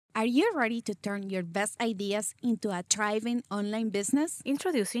Are you ready to turn your best ideas into a thriving online business?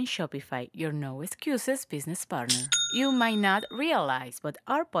 Introducing Shopify, your no excuses business partner. You might not realize, but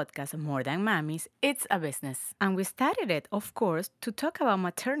our podcast, More Than Mommies, it's a business. And we started it, of course, to talk about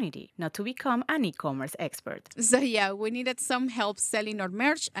maternity, not to become an e-commerce expert. So yeah, we needed some help selling our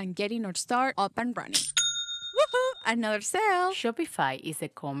merch and getting our store up and running. Woohoo! Another sale! Shopify is a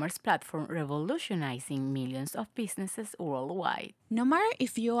commerce platform revolutionizing millions of businesses worldwide. No matter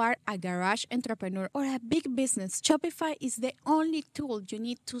if you are a garage entrepreneur or a big business, Shopify is the only tool you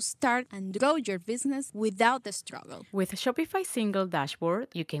need to start and grow your business without the struggle. With Shopify's single dashboard,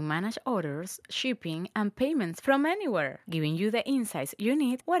 you can manage orders, shipping, and payments from anywhere, giving you the insights you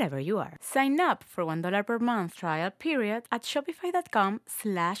need wherever you are. Sign up for $1 per month trial period at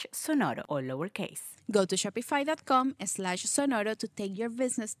shopify.com/sonoro, all lowercase. Go to shopify.com/sonoro to take your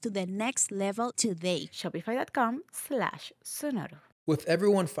business to the next level today. Shopify.com/sonoro. With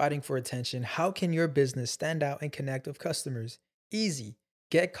everyone fighting for attention, how can your business stand out and connect with customers? Easy.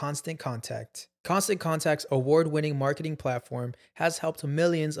 Get Constant Contact. Constant Contact's award-winning marketing platform has helped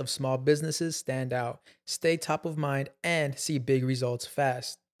millions of small businesses stand out, stay top of mind, and see big results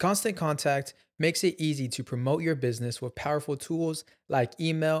fast. Constant Contact makes it easy to promote your business with powerful tools like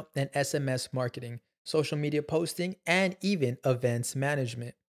email and SMS marketing, social media posting, and even events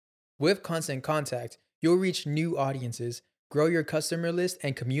management. With Constant Contact, you'll reach new audiences, grow your customer list,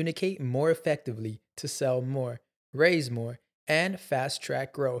 and communicate more effectively to sell more, raise more, and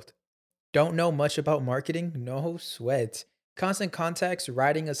fast-track growth. Don't know much about marketing? No sweat. Constant Contact's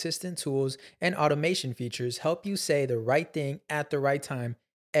writing assistant tools and automation features help you say the right thing at the right time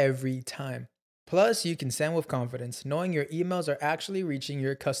every time. Plus, you can send with confidence, knowing your emails are actually reaching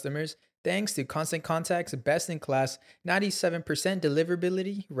your customers thanks to Constant Contact's best-in-class 97%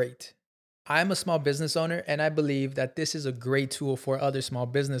 deliverability rate. I'm a small business owner, and I believe that this is a great tool for other small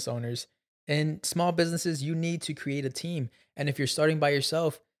business owners. In small businesses, you need to create a team, and if you're starting by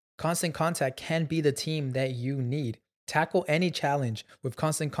yourself, Constant Contact can be the team that you need. Tackle any challenge with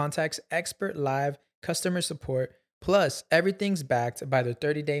Constant Contact's expert live customer support, plus everything's backed by the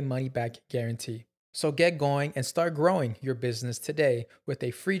 30-day money-back guarantee. So get going and start growing your business today with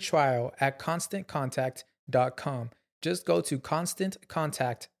a free trial at ConstantContact.com. Just go to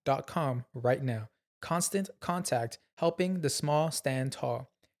ConstantContact.com right now. Constant Contact, helping the small stand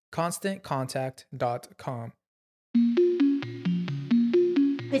tall. ConstantContact.com.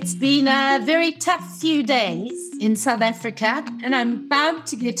 It's been a very tough few days in South Africa, and I'm bound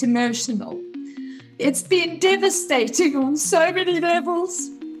to get emotional. It's been devastating on so many levels.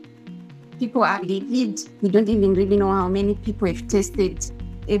 People are livid. We don't even really know how many people have tested.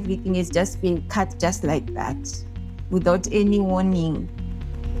 Everything has just been cut just like that, without any warning.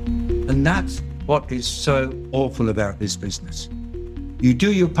 And that's what is so awful about this business. You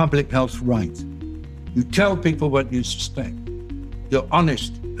do your public health right. You tell people what you suspect. You're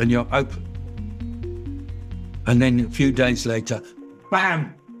honest and you're open. And then a few days later,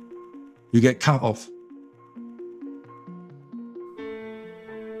 bam, you get cut off.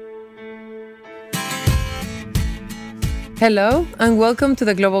 Hello, and welcome to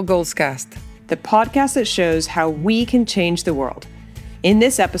the Global Goals Cast, the podcast that shows how we can change the world. In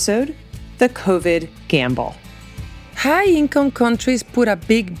this episode, the COVID gamble. High-income countries put a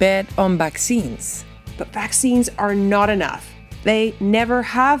big bet on vaccines. But vaccines are not enough. They never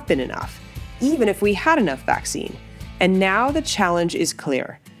have been enough, even if we had enough vaccine. And now the challenge is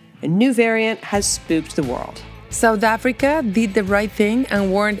clear. A new variant has spooked the world. South Africa did the right thing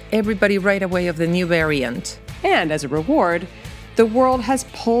and warned everybody right away of the new variant. And as a reward, the world has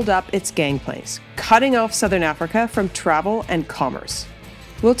pulled up its gangplanks, cutting off Southern Africa from travel and commerce.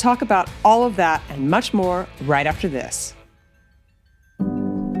 We'll talk about all of that and much more right after this.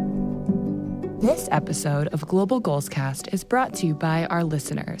 This episode of Global Goals Cast is brought to you by our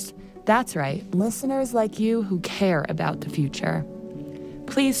listeners. That's right, listeners like you who care about the future.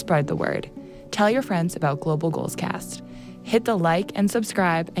 Please spread the word. Tell your friends about Global Goals Cast. Hit the like and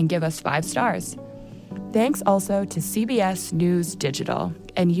subscribe and give us 5 stars. Thanks also to CBS News Digital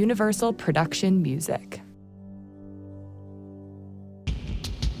and Universal Production Music.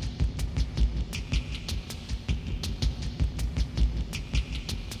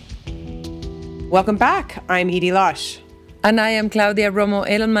 Welcome back. I'm Edie Losh. And I am Claudia Romo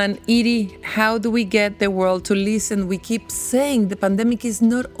Edelman. Edie, how do we get the world to listen? We keep saying the pandemic is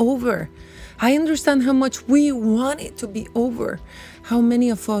not over. I understand how much we want it to be over, how many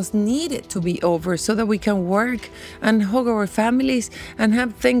of us need it to be over so that we can work and hug our families and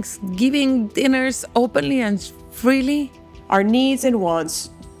have Thanksgiving dinners openly and freely. Our needs and wants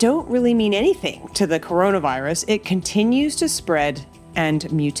don't really mean anything to the coronavirus. It continues to spread and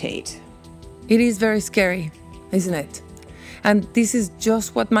mutate. It is very scary, isn't it? And this is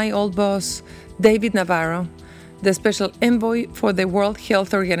just what my old boss, David Navarro, the special envoy for the World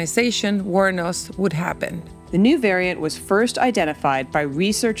Health Organization, warned us would happen. The new variant was first identified by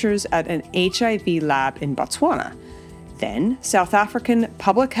researchers at an HIV lab in Botswana. Then, South African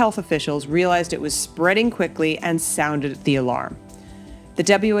public health officials realized it was spreading quickly and sounded the alarm.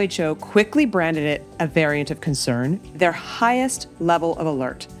 The WHO quickly branded it a variant of concern, their highest level of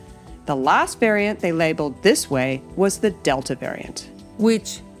alert. The last variant they labeled this way was the Delta variant,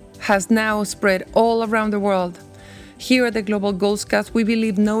 which has now spread all around the world. Here at the Global Goalscast, we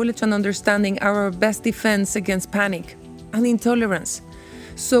believe knowledge and understanding are our best defense against panic and intolerance.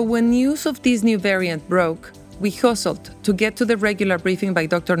 So when news of this new variant broke, we hustled to get to the regular briefing by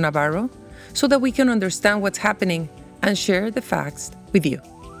Dr. Navarro so that we can understand what's happening and share the facts with you.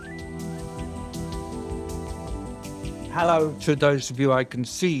 Hello to those of you I can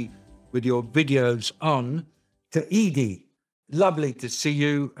see with your videos on. To Edie, lovely to see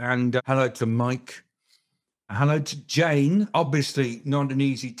you, and hello to Mike. Hello to Jane. Obviously not an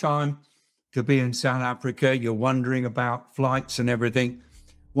easy time to be in South Africa. You're wondering about flights and everything.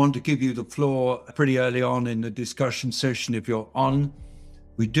 Want to give you the floor pretty early on in the discussion session if you're on.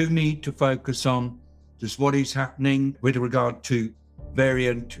 We do need to focus on just what is happening with regard to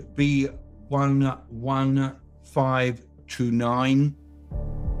variant B11529.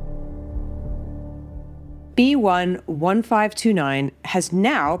 B11529 has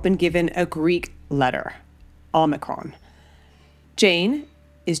now been given a Greek letter, Omicron. Jane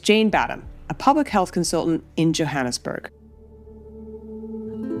is Jane Badham, a public health consultant in Johannesburg.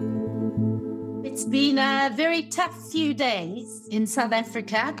 It's been a very tough few days in South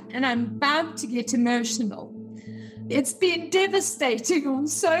Africa, and I'm bound to get emotional. It's been devastating on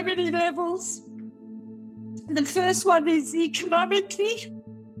so many levels. The first one is economically.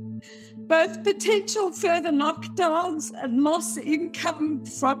 Both potential further lockdowns and lost income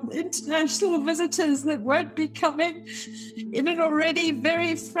from international visitors that won't be coming in an already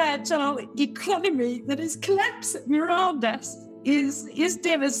very fragile economy that is collapsing around us is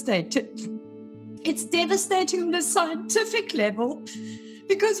devastating. It's devastating on the scientific level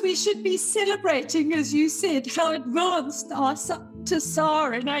because we should be celebrating, as you said, how advanced our scientists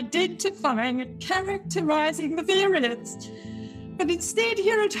are in identifying and characterizing the variants. But instead,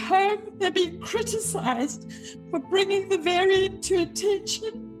 here at home, they're being criticized for bringing the variant to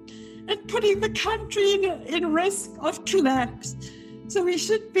attention and putting the country in risk of collapse. So we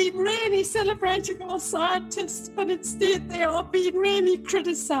should be really celebrating our scientists, but instead they are being really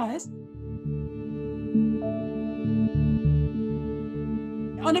criticized.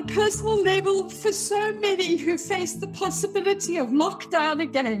 On a personal level, for so many who face the possibility of lockdown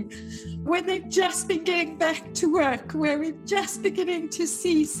again, when they've just been getting back to work, where we're just beginning to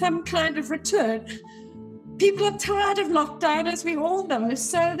see some kind of return, people are tired of lockdown, as we all know.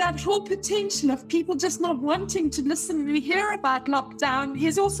 So that whole potential of people just not wanting to listen and hear about lockdown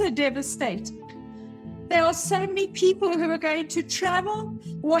is also devastating. There are so many people who are going to travel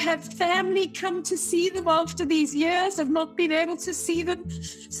or have family come to see them after these years of not being able to see them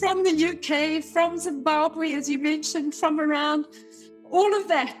from the UK, from Zimbabwe, as you mentioned, from around. All of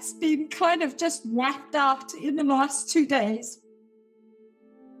that's been kind of just wiped out in the last 2 days.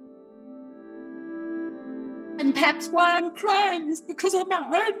 And perhaps why I'm crying is because on my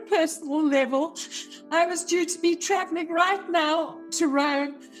own personal level, I was due to be traveling right now to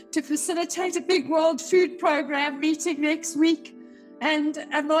Rome to facilitate a big World Food Programme meeting next week. And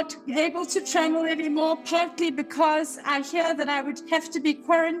I'm not able to travel anymore, partly because I hear that I would have to be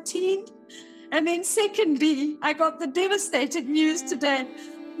quarantined. And then secondly, I got the devastating news today.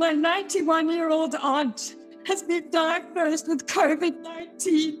 My 91-year-old aunt has been diagnosed with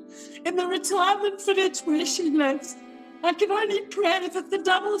COVID-19 in the retirement village where she lives. I can only pray that the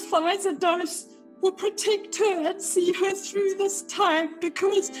double Pfizer dose will protect her and see her through this time,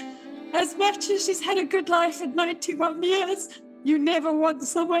 because as much as she's had a good life at 91 years, you never want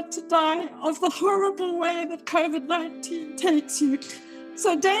someone to die of the horrible way that COVID-19 takes you.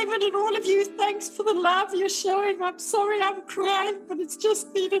 So David and all of you, thanks for the love you're showing. I'm sorry I'm crying, but it's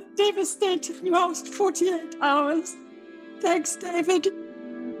just been a devastating last 48 hours. Thanks, David.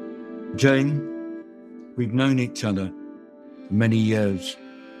 Jane, we've known each other for many years.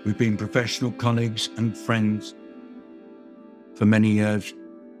 We've been professional colleagues and friends for many years.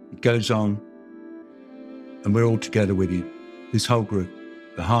 It goes on, and we're all together with you. This whole group,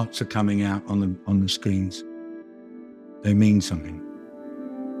 the hearts are coming out on the screens. They mean something.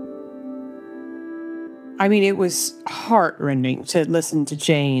 I mean, it was heart-rending to listen to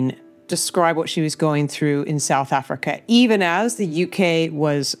Jane describe what she was going through in South Africa, even as the UK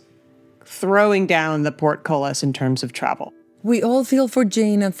was throwing down the portcullis in terms of travel. We all feel for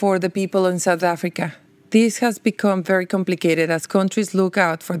Jane and for the people in South Africa. This has become very complicated as countries look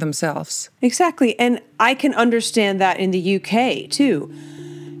out for themselves. Exactly. And I can understand that in the UK too.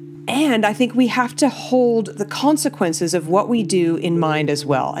 And I think we have to hold the consequences of what we do in mind as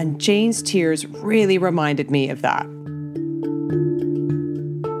well. And Jane's tears really reminded me of that.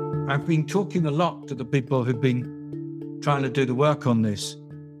 I've been talking a lot to the people who've been trying to do the work on this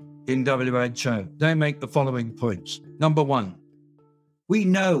in WHO. They make the following points. Number one, we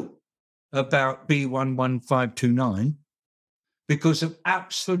know about B11529 because of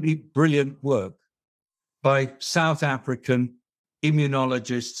absolutely brilliant work by South African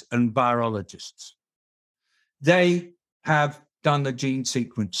immunologists and virologists. They have done the gene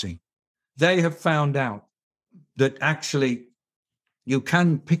sequencing. They have found out that actually you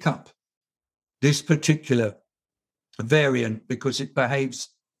can pick up this particular variant because it behaves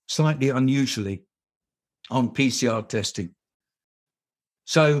slightly unusually on PCR testing.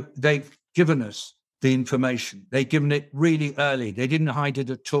 So they've given us the information. They've given it really early. They didn't hide it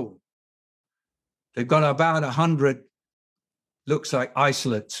at all. They've got about 100, looks like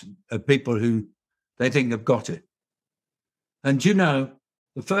isolates of people who they think have got it. And you know,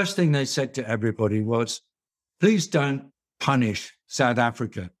 the first thing they said to everybody was, please don't punish South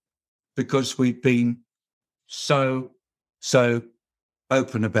Africa because we've been so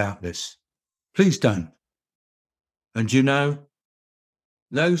open about this. Please don't. And you know,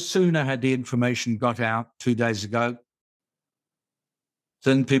 no sooner had the information got out 2 days ago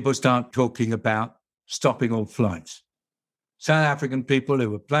than people start talking about stopping all flights. South African people who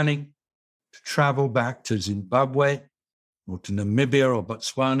were planning to travel back to Zimbabwe or to Namibia or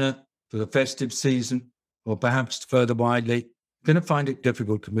Botswana for the festive season, or perhaps further widely, going to find it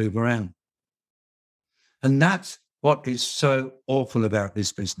difficult to move around. And that's what is so awful about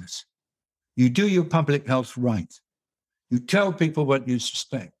this business. You do your public health right. You tell people what you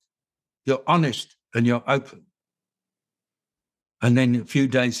suspect. You're honest and you're open. And then a few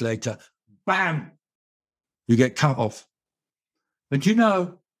days later, bam, you get cut off. But you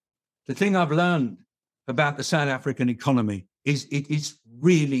know, the thing I've learned about the South African economy is it is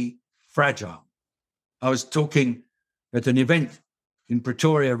really fragile. I was talking at an event in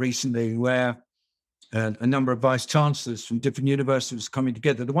Pretoria recently where a number of vice chancellors from different universities coming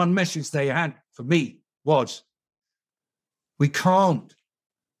together. The one message they had for me was, we can't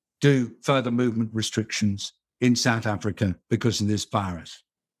do further movement restrictions in South Africa because of this virus.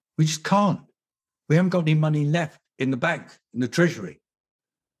 We just can't. We haven't got any money left in the bank, in the treasury,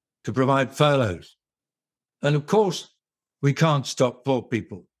 to provide furloughs. And of course, we can't stop poor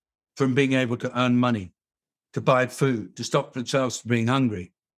people from being able to earn money, to buy food, to stop themselves from being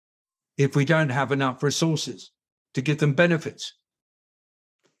hungry, if we don't have enough resources to give them benefits.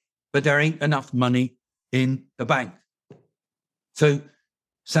 But there ain't enough money in the bank. So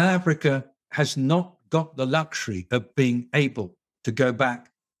South Africa has not got the luxury of being able to go back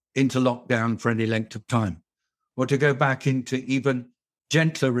into lockdown for any length of time, or to go back into even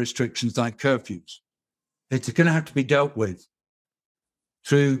gentler restrictions like curfews. It's going to have to be dealt with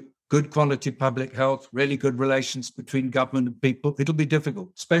through good quality public health, really good relations between government and people. It'll be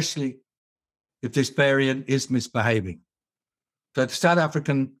difficult, especially if this variant is misbehaving. So the South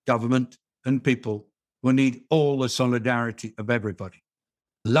African government and people will need all the solidarity of everybody.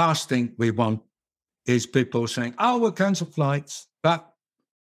 The last thing we want is people saying, oh, we'll cancel flights, but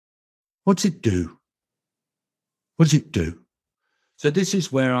what's it do? What's it do? So this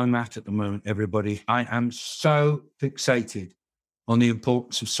is where I'm at the moment, everybody. I am so fixated on the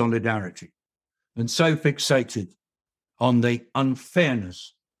importance of solidarity and so fixated on the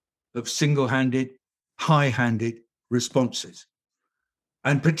unfairness of single-handed, high-handed responses,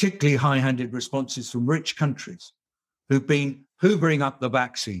 and particularly high-handed responses from rich countries who've been hoovering up the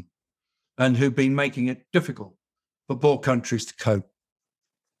vaccine and who've been making it difficult for poor countries to cope.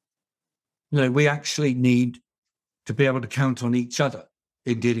 You know, we actually need to be able to count on each other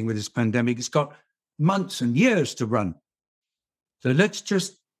in dealing with this pandemic. It's got months and years to run. So let's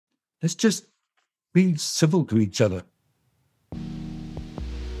just be civil to each other.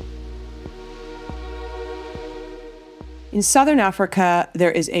 In Southern Africa,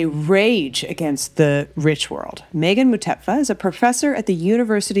 there is a rage against the rich world. Megan Mutepfa is a professor at the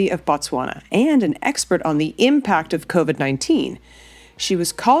University of Botswana and an expert on the impact of COVID-19. She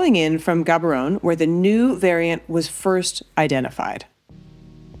was calling in from Gaborone, where the new variant was first identified.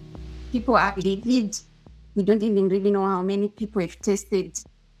 People are livid. We don't even really know how many people have tested.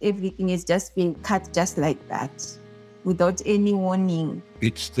 Everything has just been cut just like that, without any warning.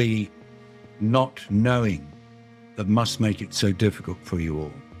 It's the not knowing that must make it so difficult for you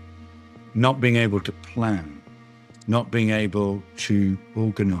all. Not being able to plan, not being able to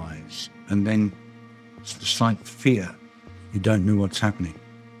organize, and then it's the slight fear. You don't know what's happening.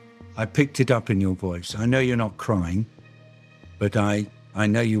 I picked it up in your voice. I know you're not crying, but I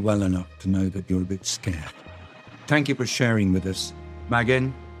know you well enough to know that you're a bit scared. Thank you for sharing with us.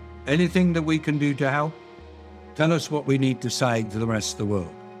 Megan, anything that we can do to help? Tell us what we need to say to the rest of the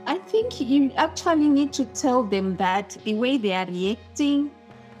world. I think you actually need to tell them that the way they are reacting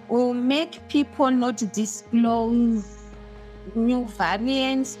will make people not disclose new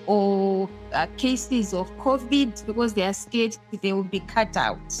variants or cases of COVID because they are scared they will be cut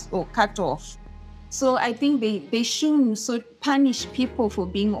out or cut off. So I think they shouldn't punish people for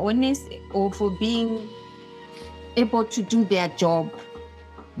being honest or for being able to do their job.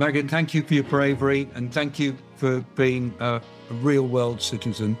 Megan, thank you for your bravery and thank you for being a real world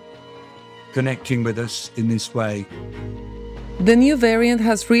citizen, connecting with us in this way. The new variant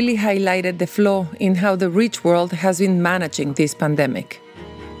has really highlighted the flaw in how the rich world has been managing this pandemic.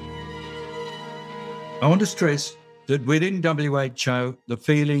 I want to stress that within WHO, the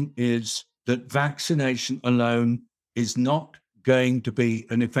feeling is that vaccination alone is not going to be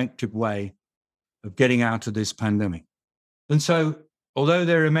an effective way of getting out of this pandemic. And so, although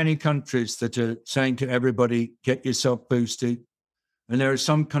there are many countries that are saying to everybody, get yourself boosted, and there are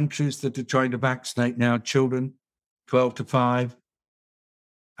some countries that are trying to vaccinate now children 12 to 5,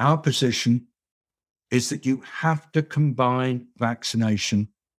 our position is that you have to combine vaccination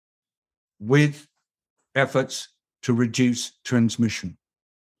with efforts to reduce transmission.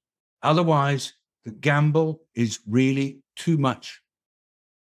 Otherwise, the gamble is really too much.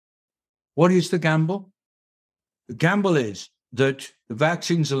 What is the gamble? The gamble is that the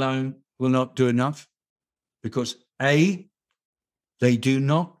vaccines alone will not do enough because A, they do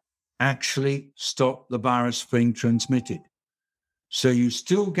not actually stop the virus being transmitted. So you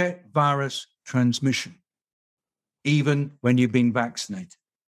still get virus transmission, even when you've been vaccinated.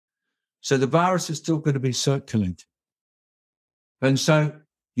 So the virus is still going to be circulating. And so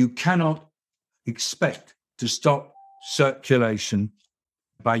you cannot expect to stop circulation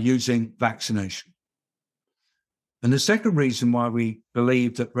by using vaccination. And the second reason why we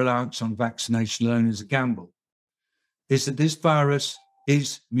believe that reliance on vaccination alone is a gamble is that this virus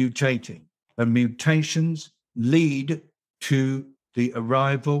is mutating, and mutations lead to the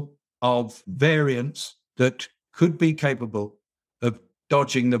arrival of variants that could be capable of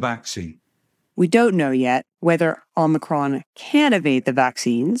dodging the vaccine. We don't know yet whether Omicron can evade the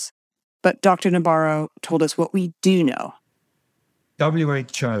vaccines, but Dr. Nabarro told us what we do know.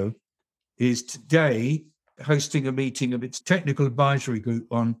 WHO is today hosting a meeting of its technical advisory group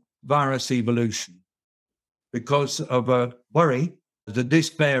on virus evolution because of a worry that this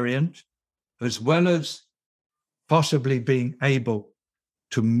variant, as well as possibly being able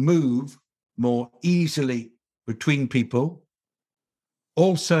to move more easily between people,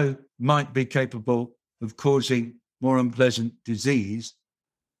 also might be capable of causing more unpleasant disease.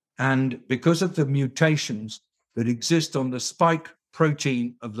 And because of the mutations that exist on the spike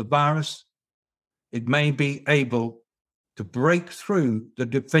protein of the virus, it may be able to break through the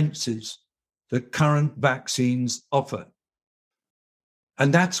defenses that current vaccines offer.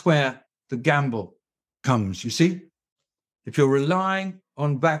 And that's where the gamble comes, you see? If you're relying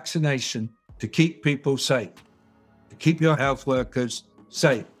on vaccination to keep people safe, to keep your health workers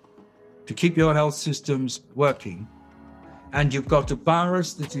safe, to keep your health systems working, and you've got a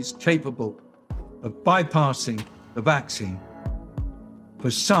virus that is capable of bypassing the vaccine, for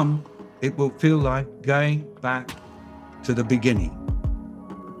some, it will feel like going back to the beginning.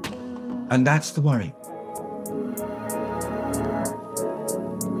 And that's the worry.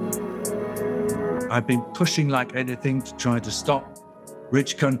 I've been pushing like anything to try to stop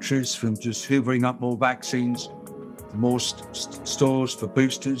rich countries from just hoovering up more vaccines, more stores for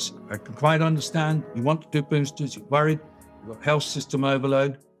boosters. I can quite understand. You want to do boosters, you're worried, you've got health system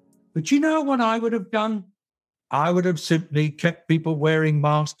overload. But you know what I would have done? I would have simply kept people wearing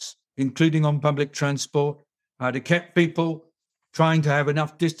masks, including on public transport. I'd have kept people trying to have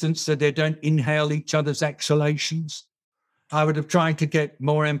enough distance so they don't inhale each other's exhalations. I would have tried to get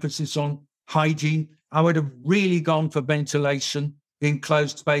more emphasis on hygiene. I would have really gone for ventilation in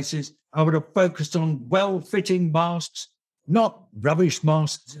closed spaces. I would have focused on well-fitting masks, not rubbish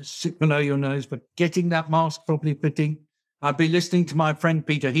masks that sit below your nose, but getting that mask properly fitting. I'd be listening to my friend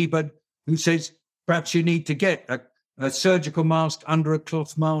Peter Hebert, who says, perhaps you need to get a surgical mask under a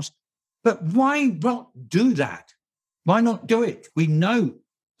cloth mask. But why not do that? Why not do it? We know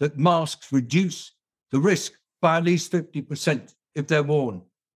that masks reduce the risk by at least 50% if they're worn.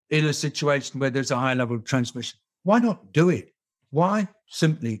 in a situation where there's a high level of transmission. Why not do it? Why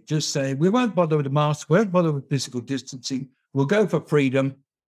simply just say, we won't bother with the mask, we won't bother with physical distancing, we'll go for freedom.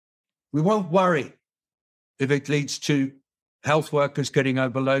 We won't worry if it leads to health workers getting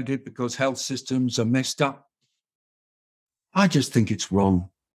overloaded because health systems are messed up. I just think it's wrong.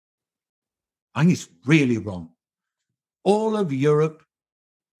 I think it's really wrong. All of Europe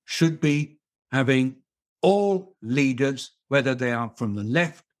should be having all leaders, whether they are from the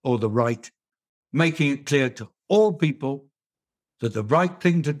left or the right, making it clear to all people that the right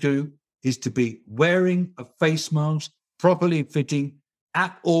thing to do is to be wearing a face mask, properly fitting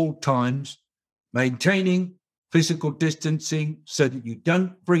at all times, maintaining physical distancing so that you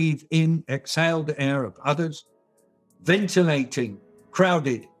don't breathe in exhaled air of others, ventilating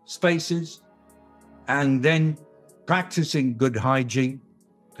crowded spaces, and then practicing good hygiene.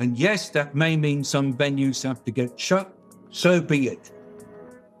 And yes, that may mean some venues have to get shut, so be it.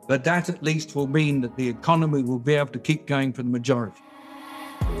 But that at least will mean that the economy will be able to keep going for the majority.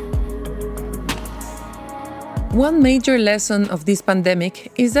 One major lesson of this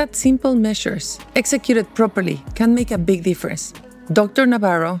pandemic is that simple measures, executed properly, can make a big difference. Dr.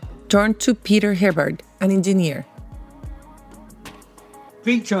 Navarro turned to Peter Herbert, an engineer.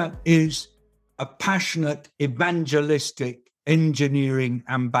 Peter is a passionate, evangelistic engineering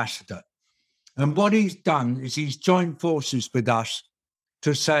ambassador. And what he's done is he's joined forces with us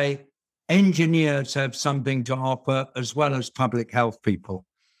to say engineers have something to offer as well as public health people.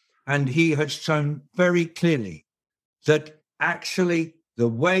 And he has shown very clearly that actually the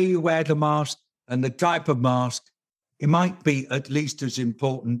way you wear the mask and the type of mask, it might be at least as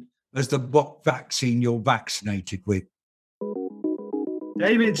important as what vaccine you're vaccinated with.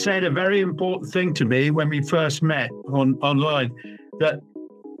 David said a very important thing to me when we first met online, that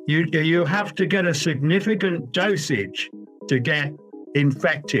you have to get a significant dosage to get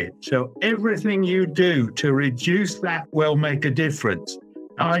infected. So everything you do to reduce that will make a difference.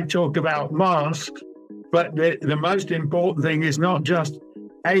 I talk about masks, but the most important thing is not just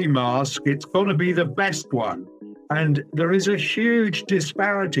a mask, it's got to be the best one. And there is a huge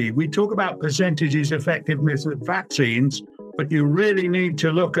disparity. We talk about percentages effectiveness of vaccines, but you really need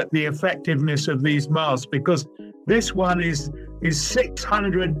to look at the effectiveness of these masks, because this one is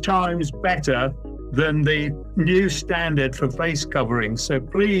 600 times better than the new standard for face coverings. So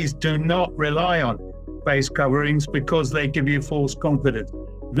please do not rely on face coverings because they give you false confidence.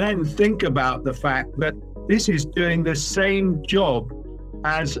 Then think about the fact that this is doing the same job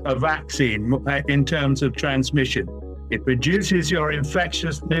as a vaccine in terms of transmission. It reduces your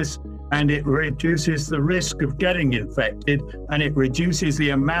infectiousness and it reduces the risk of getting infected, and it reduces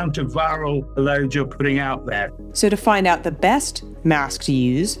the amount of viral load you're putting out there. So to find out the best mask to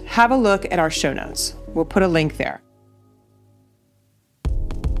use, have a look at our show notes. We'll put a link there.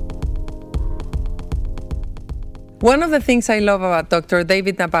 One of the things I love about Dr.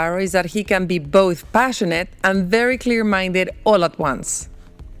 David Navarro is that he can be both passionate and very clear-minded all at once.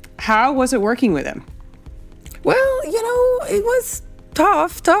 How was it working with him? Well, it was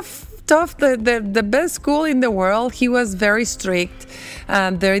tough. The best school in the world. He was very strict,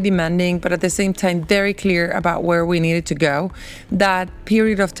 very demanding, but at the same time, very clear about where we needed to go. That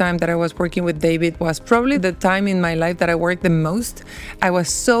period of time that I was working with David was probably the time in my life that I worked the most. I was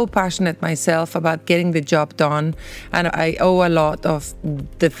so passionate myself about getting the job done, and I owe a lot of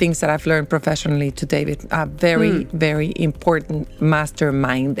the things that I've learned professionally to David. A very, very important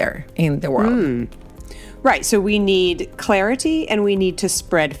masterminder in the world. Right, so we need clarity and we need to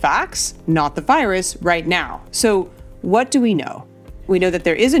spread facts, not the virus, right now. So what do we know? We know that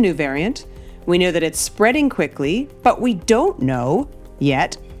there is a new variant. We know that it's spreading quickly, but we don't know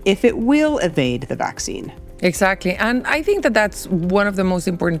yet if it will evade the vaccine. Exactly. And I think that that's one of the most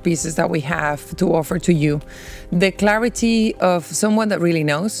important pieces that we have to offer to you. The clarity of someone that really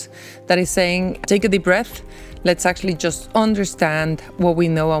knows, that is saying, take a deep breath. Let's actually just understand what we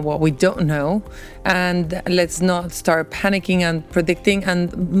know and what we don't know. And let's not start panicking and predicting.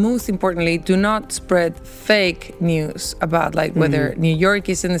 And most importantly, do not spread fake news about whether New York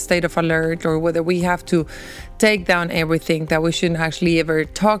is in a state of alert or whether we have to take down everything, that we shouldn't actually ever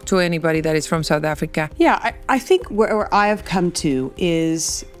talk to anybody that is from South Africa. Yeah, I think where I have come to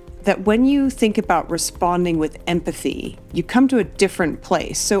is that when you think about responding with empathy, you come to a different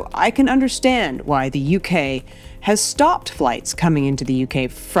place. So I can understand why the UK has stopped flights coming into the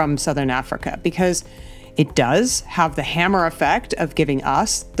UK from Southern Africa, because it does have the hammer effect of giving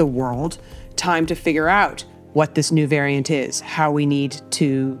us, the world, time to figure out what this new variant is, how we need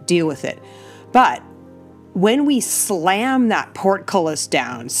to deal with it. But when we slam that portcullis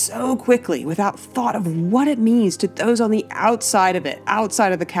down so quickly without thought of what it means to those on the outside of it,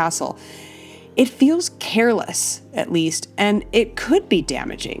 outside of the castle, it feels careless, at least, and it could be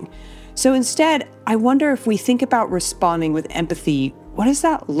damaging. So instead, I wonder if we think about responding with empathy, what does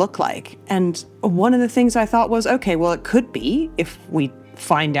that look like? And one of the things I thought was, okay, well, it could be if we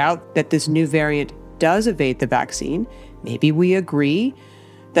find out that this new variant does evade the vaccine, maybe we agree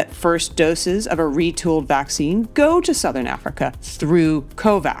that first doses of a retooled vaccine go to Southern Africa through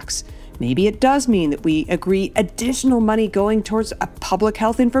COVAX. Maybe it does mean that we agree additional money going towards a public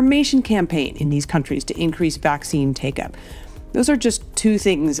health information campaign in these countries to increase vaccine take-up. Those are just two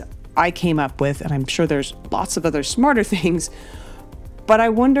things I came up with, and I'm sure there's lots of other smarter things. But I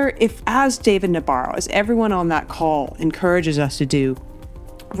wonder if, as David Nabarro, as everyone on that call encourages us to do,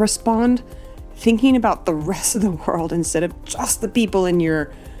 respond thinking about the rest of the world instead of just the people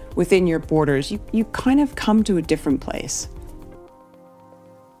within your borders, you kind of come to a different place.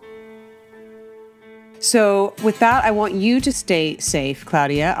 So with that, I want you to stay safe,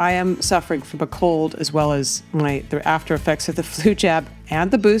 Claudia. I am suffering from a cold as well as the after effects of the flu jab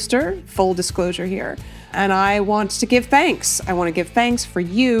and the booster, full disclosure here. And I want to give thanks. I want to give thanks for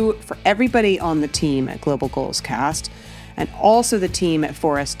you, for everybody on the team at Global Goals Cast, and also the team at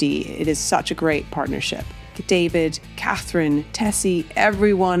 4SD. It is such a great partnership. David, Catherine, Tessie,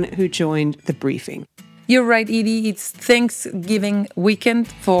 everyone who joined the briefing. You're right, Edie. It's Thanksgiving weekend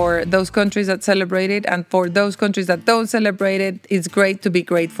for those countries that celebrate it, and for those countries that don't celebrate it, it's great to be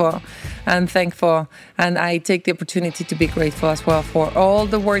grateful and thankful. And I take the opportunity to be grateful as well for all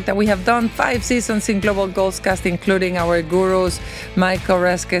the work that we have done. 5 seasons in Global Goals Cast, including our gurus, Mike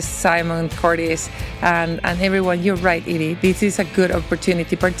Oreskes, Simon Curtis, and everyone. You're right, Edie. This is a good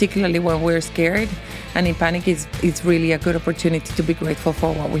opportunity, particularly when we're scared and in panic. It's really a good opportunity to be grateful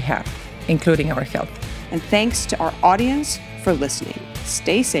for what we have, including our health. And thanks to our audience for listening.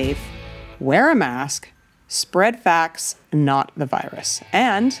 Stay safe, wear a mask, spread facts, not the virus,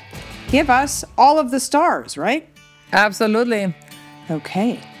 and give us all of the stars, right? Absolutely.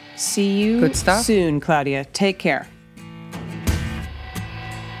 Okay. See you soon, Claudia. Take care.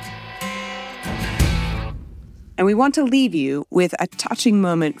 And we want to leave you with a touching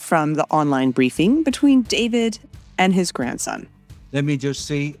moment from the online briefing between David and his grandson. Let me just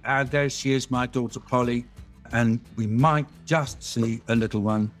see. There she is, my daughter Polly. And we might just see a little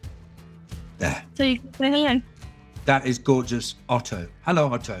one there. So you can say hello. That is gorgeous, Otto. Hello,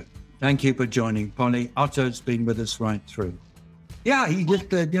 Otto. Thank you for joining, Polly. Otto's been with us right through. Yeah, he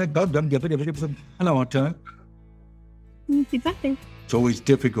just... Hello, Otto. It's always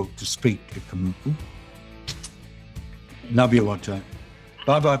difficult to speak. Love you, Otto.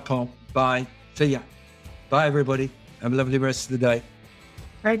 Bye-bye, Paul. Bye. See ya. Bye, everybody. Have a lovely rest of the day.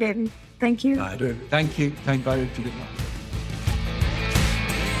 Bye, David. Thank you. Thank you. Thank you.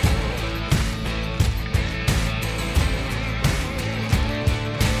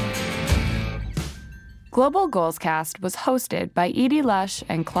 Global Goals Cast was hosted by Edie Lush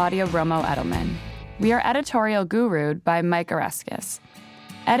and Claudia Romo Edelman. We are editorial gurued by Mike Oreskes.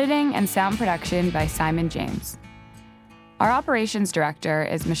 Editing and sound production by Simon James. Our operations director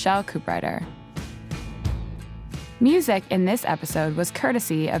is Michelle Cooprider. Music in this episode was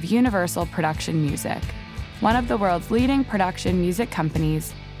courtesy of Universal Production Music, one of the world's leading production music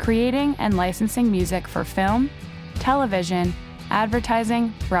companies, creating and licensing music for film, television,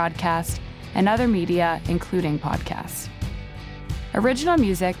 advertising, broadcast, and other media, including podcasts. Original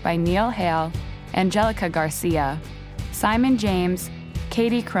music by Neil Hale, Angelica Garcia, Simon James,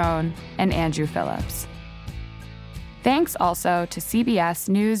 Katie Crone, and Andrew Phillips. Thanks also to CBS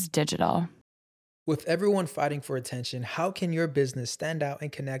News Digital. With everyone fighting for attention, how can your business stand out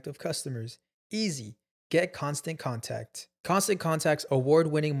and connect with customers? Easy. Get Constant Contact. Constant Contact's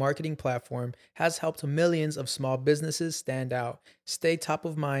award-winning marketing platform has helped millions of small businesses stand out, stay top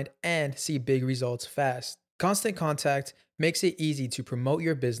of mind, and see big results fast. Constant Contact makes it easy to promote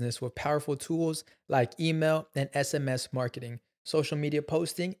your business with powerful tools like email and SMS marketing, social media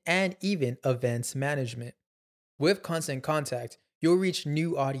posting, and even events management. With Constant Contact, you'll reach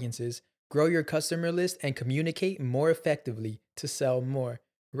new audiences, grow your customer list, and communicate more effectively to sell more,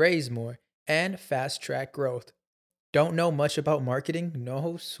 raise more, and fast-track growth. Don't know much about marketing?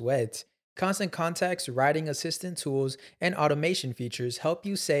 No sweat. Constant Contact's writing assistant tools and automation features help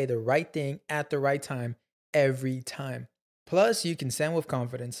you say the right thing at the right time every time. Plus, you can send with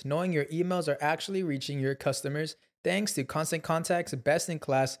confidence, knowing your emails are actually reaching your customers thanks to Constant Contact's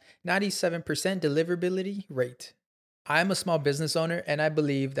best-in-class 97% deliverability rate. I'm a small business owner, and I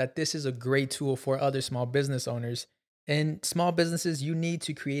believe that this is a great tool for other small business owners. In small businesses, you need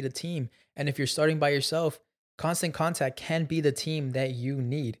to create a team. And if you're starting by yourself, Constant Contact can be the team that you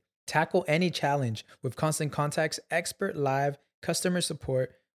need. Tackle any challenge with Constant Contact's expert live customer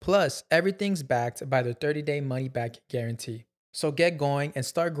support. Plus, everything's backed by the 30-day money-back guarantee. So get going and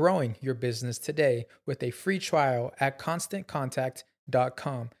start growing your business today with a free trial at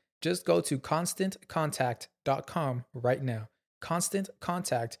ConstantContact.com. Just go to ConstantContact.com right now. Constant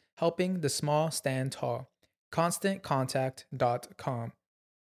Contact, helping the small stand tall. ConstantContact.com.